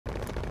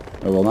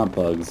Oh, well, not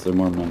bugs. They're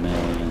more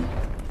mammalian.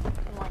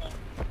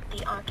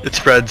 It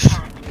spreads.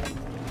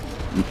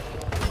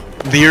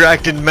 The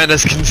Arachnid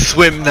menace can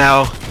swim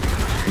now.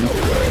 No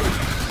way.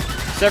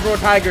 Several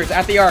tigers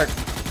at the Ark.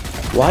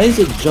 Why is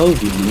it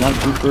Jovi and not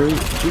Jupiter?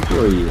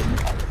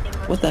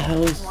 What the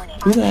hell is...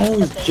 Who the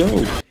hell is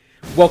Joe?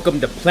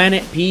 Welcome to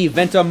Planet P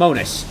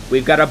Ventomonis.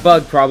 We've got a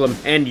bug problem,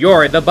 and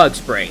you're the bug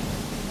spray.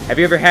 Have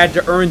you ever had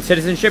to earn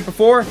citizenship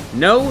before?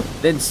 No?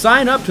 Then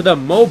sign up to the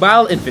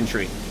Mobile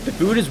Infantry. The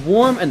food is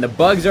warm and the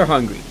bugs are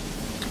hungry.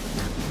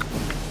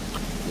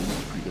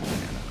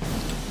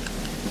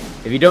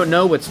 If you don't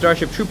know what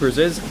Starship Troopers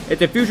is,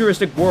 it's a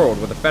futuristic world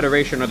where the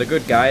Federation are the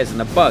good guys and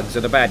the bugs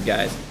are the bad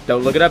guys.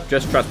 Don't look it up,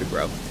 just trust me,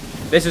 bro.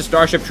 This is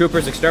Starship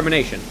Troopers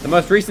Extermination, the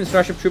most recent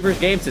Starship Troopers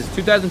game since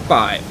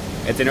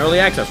 2005. It's in early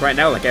access right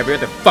now like every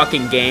other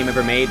fucking game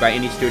ever made by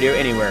any studio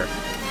anywhere.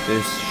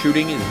 The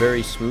shooting is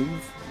very smooth.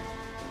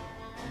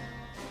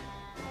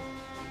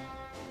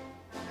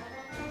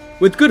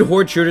 With good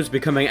horde shooters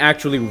becoming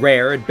actually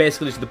rare and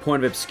basically to the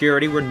point of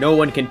obscurity where no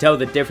one can tell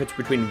the difference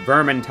between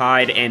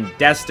Vermintide and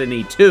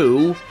Destiny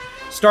 2,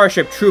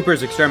 Starship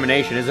Troopers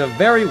Extermination is a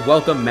very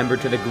welcome member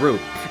to the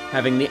group.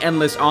 Having the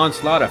endless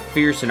onslaught of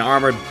fierce and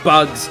armored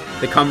bugs,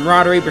 the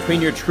camaraderie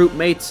between your troop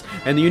mates,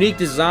 and the unique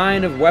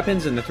design of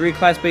weapons in the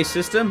 3-class-based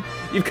system,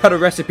 you've got a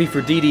recipe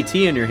for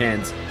DDT in your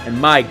hands, and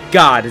my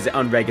god is it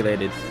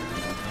unregulated.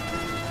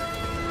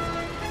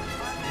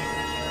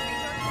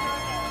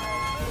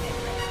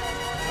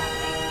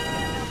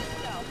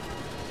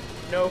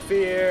 No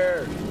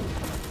fear!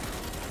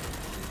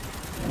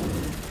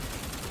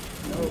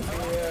 No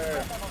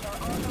fear!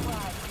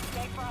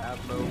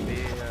 Have no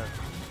fear.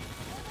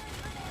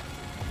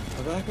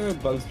 I thought I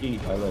heard bugs getting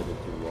highlighted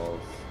through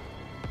walls.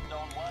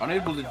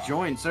 Unable to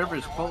join,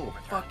 servers full.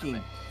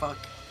 Fucking fuck.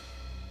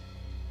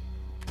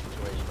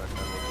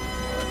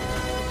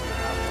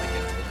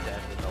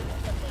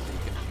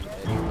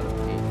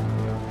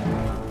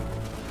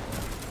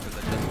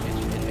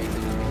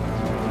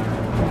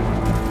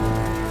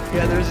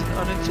 Yeah, there's an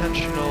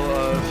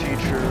unintentional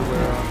feature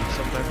where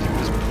sometimes you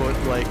just put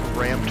like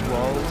ramped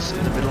walls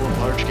in the middle of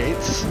large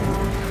gates.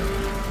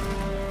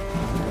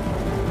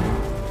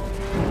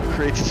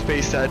 Creates a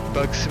space that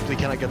bugs simply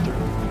cannot get through.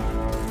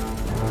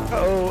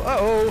 Uh-oh,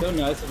 uh-oh! So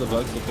nice that the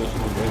bugs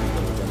officially break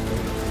the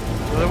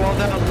Another wall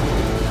down.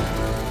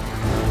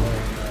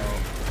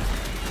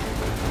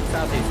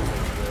 Southeast.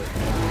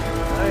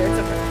 It's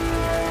okay.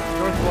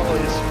 North wall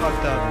is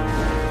fucked up.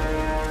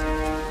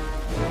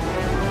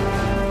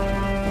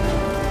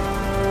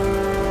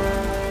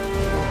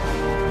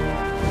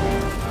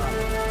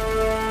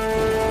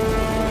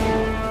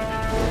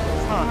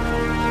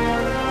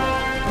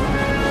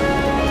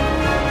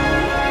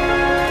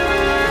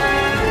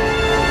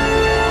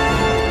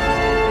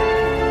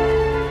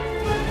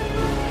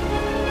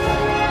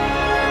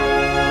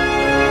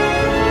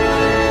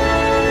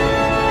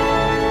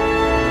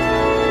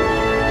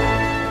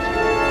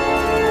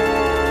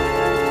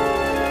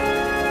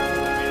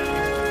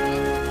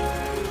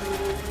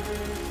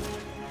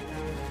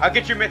 I'll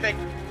get you, Mythic.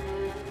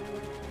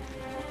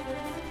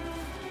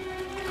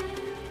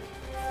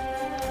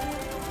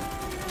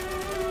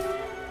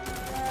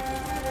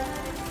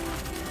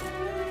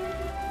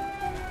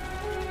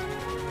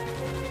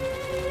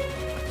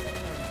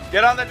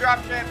 Get on the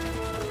dropship.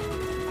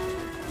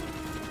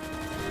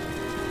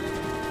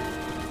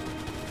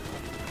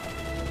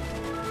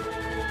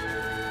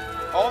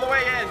 All the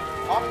way in,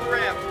 off the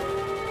ramp.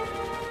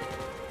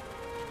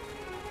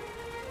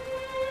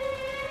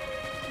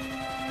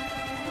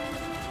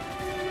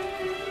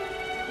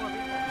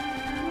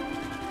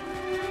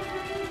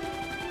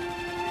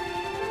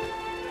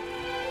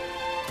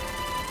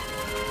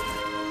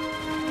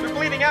 They're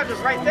bleeding out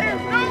just right there.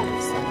 No!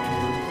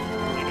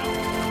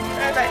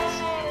 And thanks.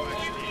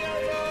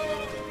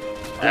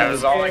 That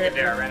was all I could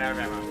do. I ran out of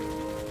ammo.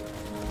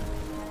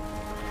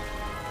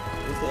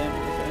 Where's the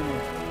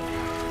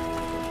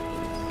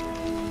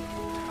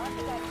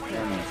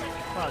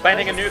ammo?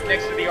 Planting a nuke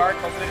next to the Ark.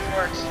 Hopefully this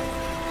works.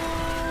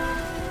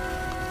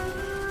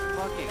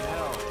 Fucking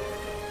hell.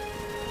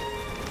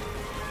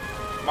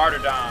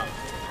 Martyrdom.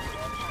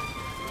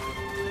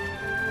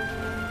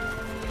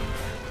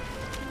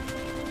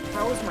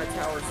 How is my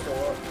tower still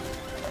up?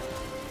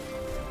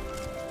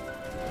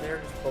 They're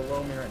just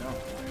below me right now.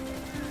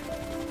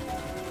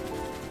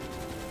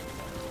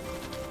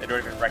 They don't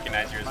even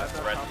recognize you as a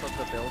threat. Top of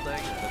the building,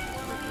 and this is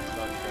where this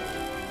stuff goes.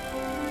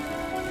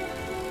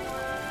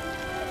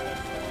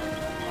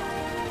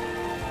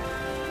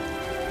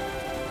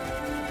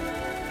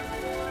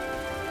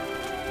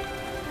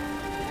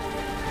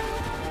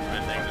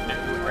 Good thing to do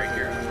right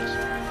here.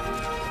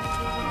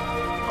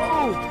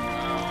 Oh!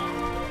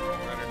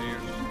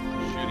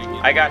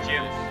 I got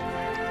you.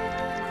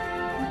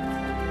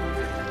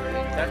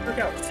 That took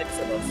out 6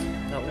 of us,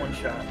 not one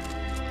shot.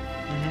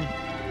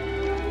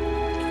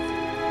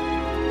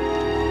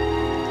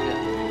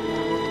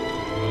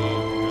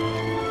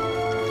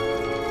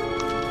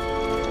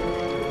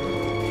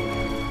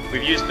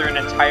 We've used through an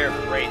entire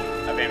crate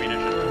of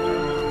ammunition.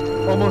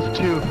 Almost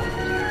 2.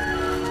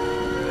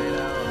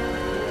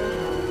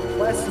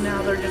 quest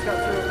now that I just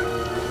got through.